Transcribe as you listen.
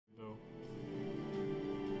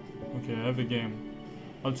Okay, I have a game.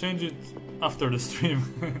 I'll change it after the stream.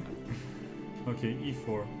 Okay,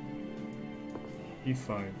 e4.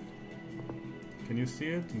 e5. Can you see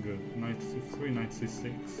it? Good. Knight c3, knight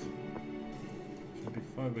c6. Should be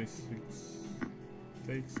 5 a6.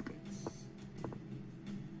 Takes.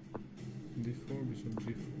 d4, bishop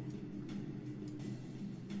g4.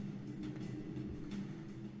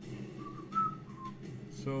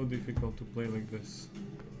 So difficult to play like this.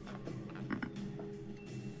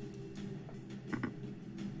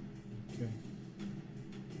 Okay.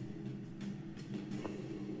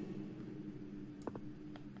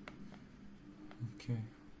 Okay.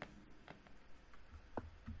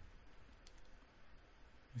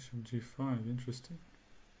 Bishop g5, interesting.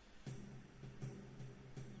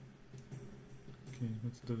 Okay,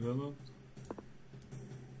 let's develop.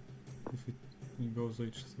 If it goes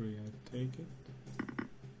h3, I take it.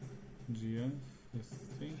 gf, I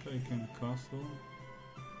think I can castle.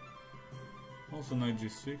 Also knight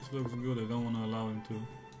g6 looks good. I don't want to allow him to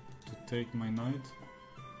take my knight.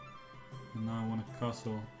 And now I want to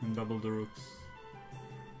castle and double the rooks.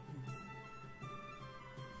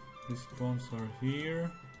 These pawns are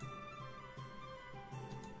here.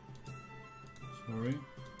 Sorry.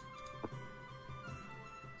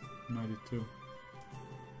 Knight e2.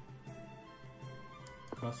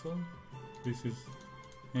 Castle. This is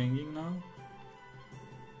hanging now.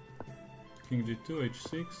 King g2,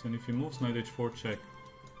 h6, and if he moves, knight h4 check.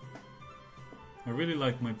 I really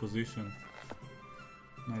like my position.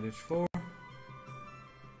 Knight h4.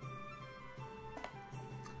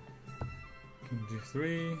 King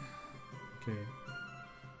g3. Okay.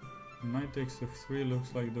 Knight takes f3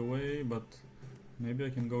 looks like the way, but maybe I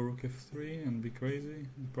can go rook f3 and be crazy.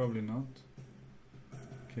 Probably not.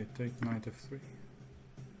 Okay, take knight f3.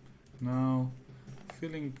 Now,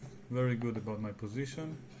 feeling very good about my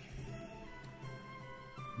position.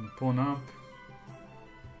 And pawn up.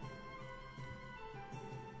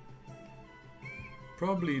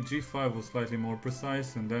 Probably g5 was slightly more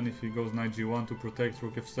precise, and then if he goes knight g1 to protect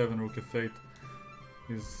rook f7, rook f8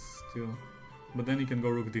 is still... But then he can go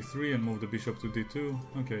rook d3 and move the bishop to d2.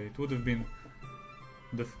 Okay, it would have been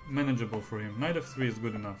manageable for him. Knight f3 is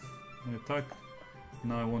good enough. I attack.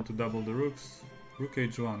 Now I want to double the rooks. Rook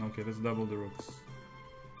h1. Okay, let's double the rooks.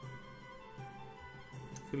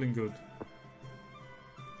 Feeling good.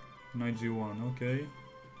 Knight g1. Okay.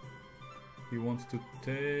 He wants to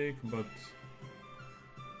take, but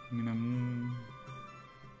I mean,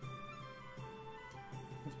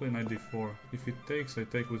 let's play knight d4. If it takes, I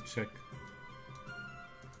take with check.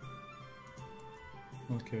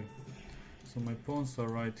 Okay. So my pawns are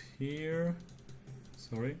right here.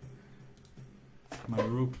 Sorry. My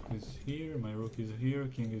rook is here, my rook is here,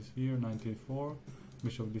 king is here, knight a4,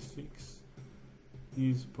 bishop d6.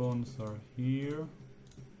 His pawns are here.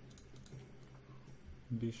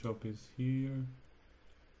 Bishop is here.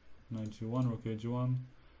 Knight g1, rook h1.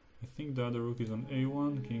 I think the other rook is on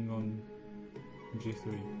a1, king on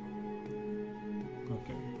g3.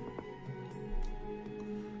 Okay.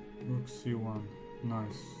 Rook c1.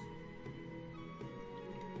 Nice.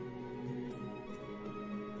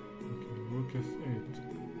 Rook f8.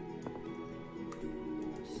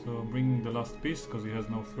 So bringing the last piece because he has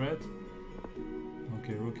no threat.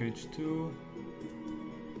 Okay, rook h2.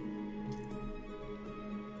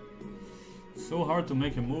 So hard to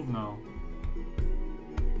make a move now.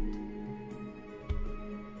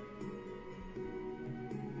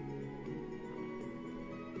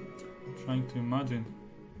 Trying to imagine.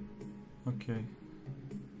 Okay.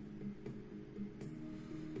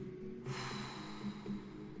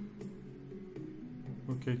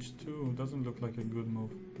 Rook h2 doesn't look like a good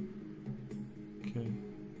move. Okay,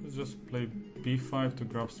 let's just play b5 to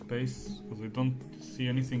grab space because I don't see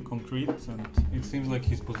anything concrete and it seems like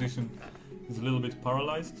his position is a little bit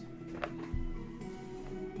paralyzed.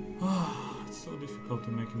 It's so difficult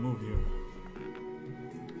to make a move here.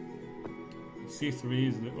 c3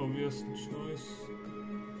 is the obvious choice.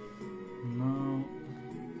 Now,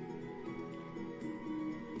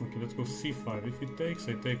 okay, let's go c5. If it takes,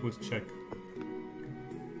 I take with check.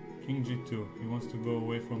 King g2. He wants to go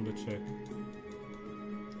away from the check.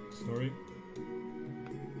 Sorry.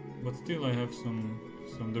 But still I have some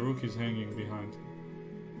the rook is hanging behind.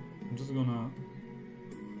 I'm just gonna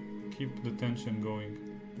keep the tension going.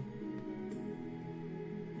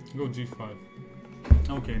 Go g5.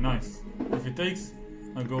 Okay, nice. If it takes,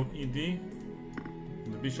 I go ed.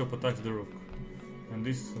 The bishop attacks the rook. And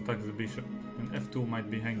this attacks the bishop. And f2 might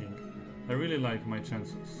be hanging. I really like my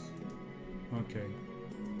chances. Okay.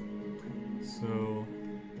 So,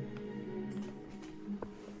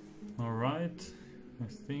 alright, I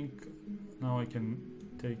think now I can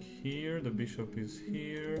take here, the bishop is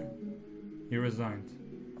here. He resigned.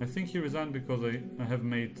 I think he resigned because I have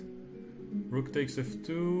mate. Rook takes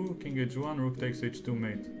f2, king h1, rook takes h2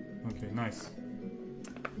 mate. Okay, nice.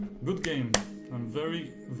 Good game. I'm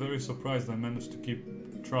very, very surprised I managed to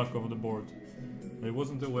keep track of the board. I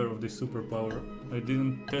wasn't aware of this superpower. I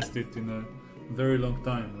didn't test it in a very long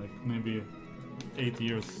time, like maybe 8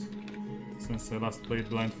 years since I last played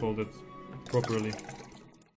Blindfolded properly.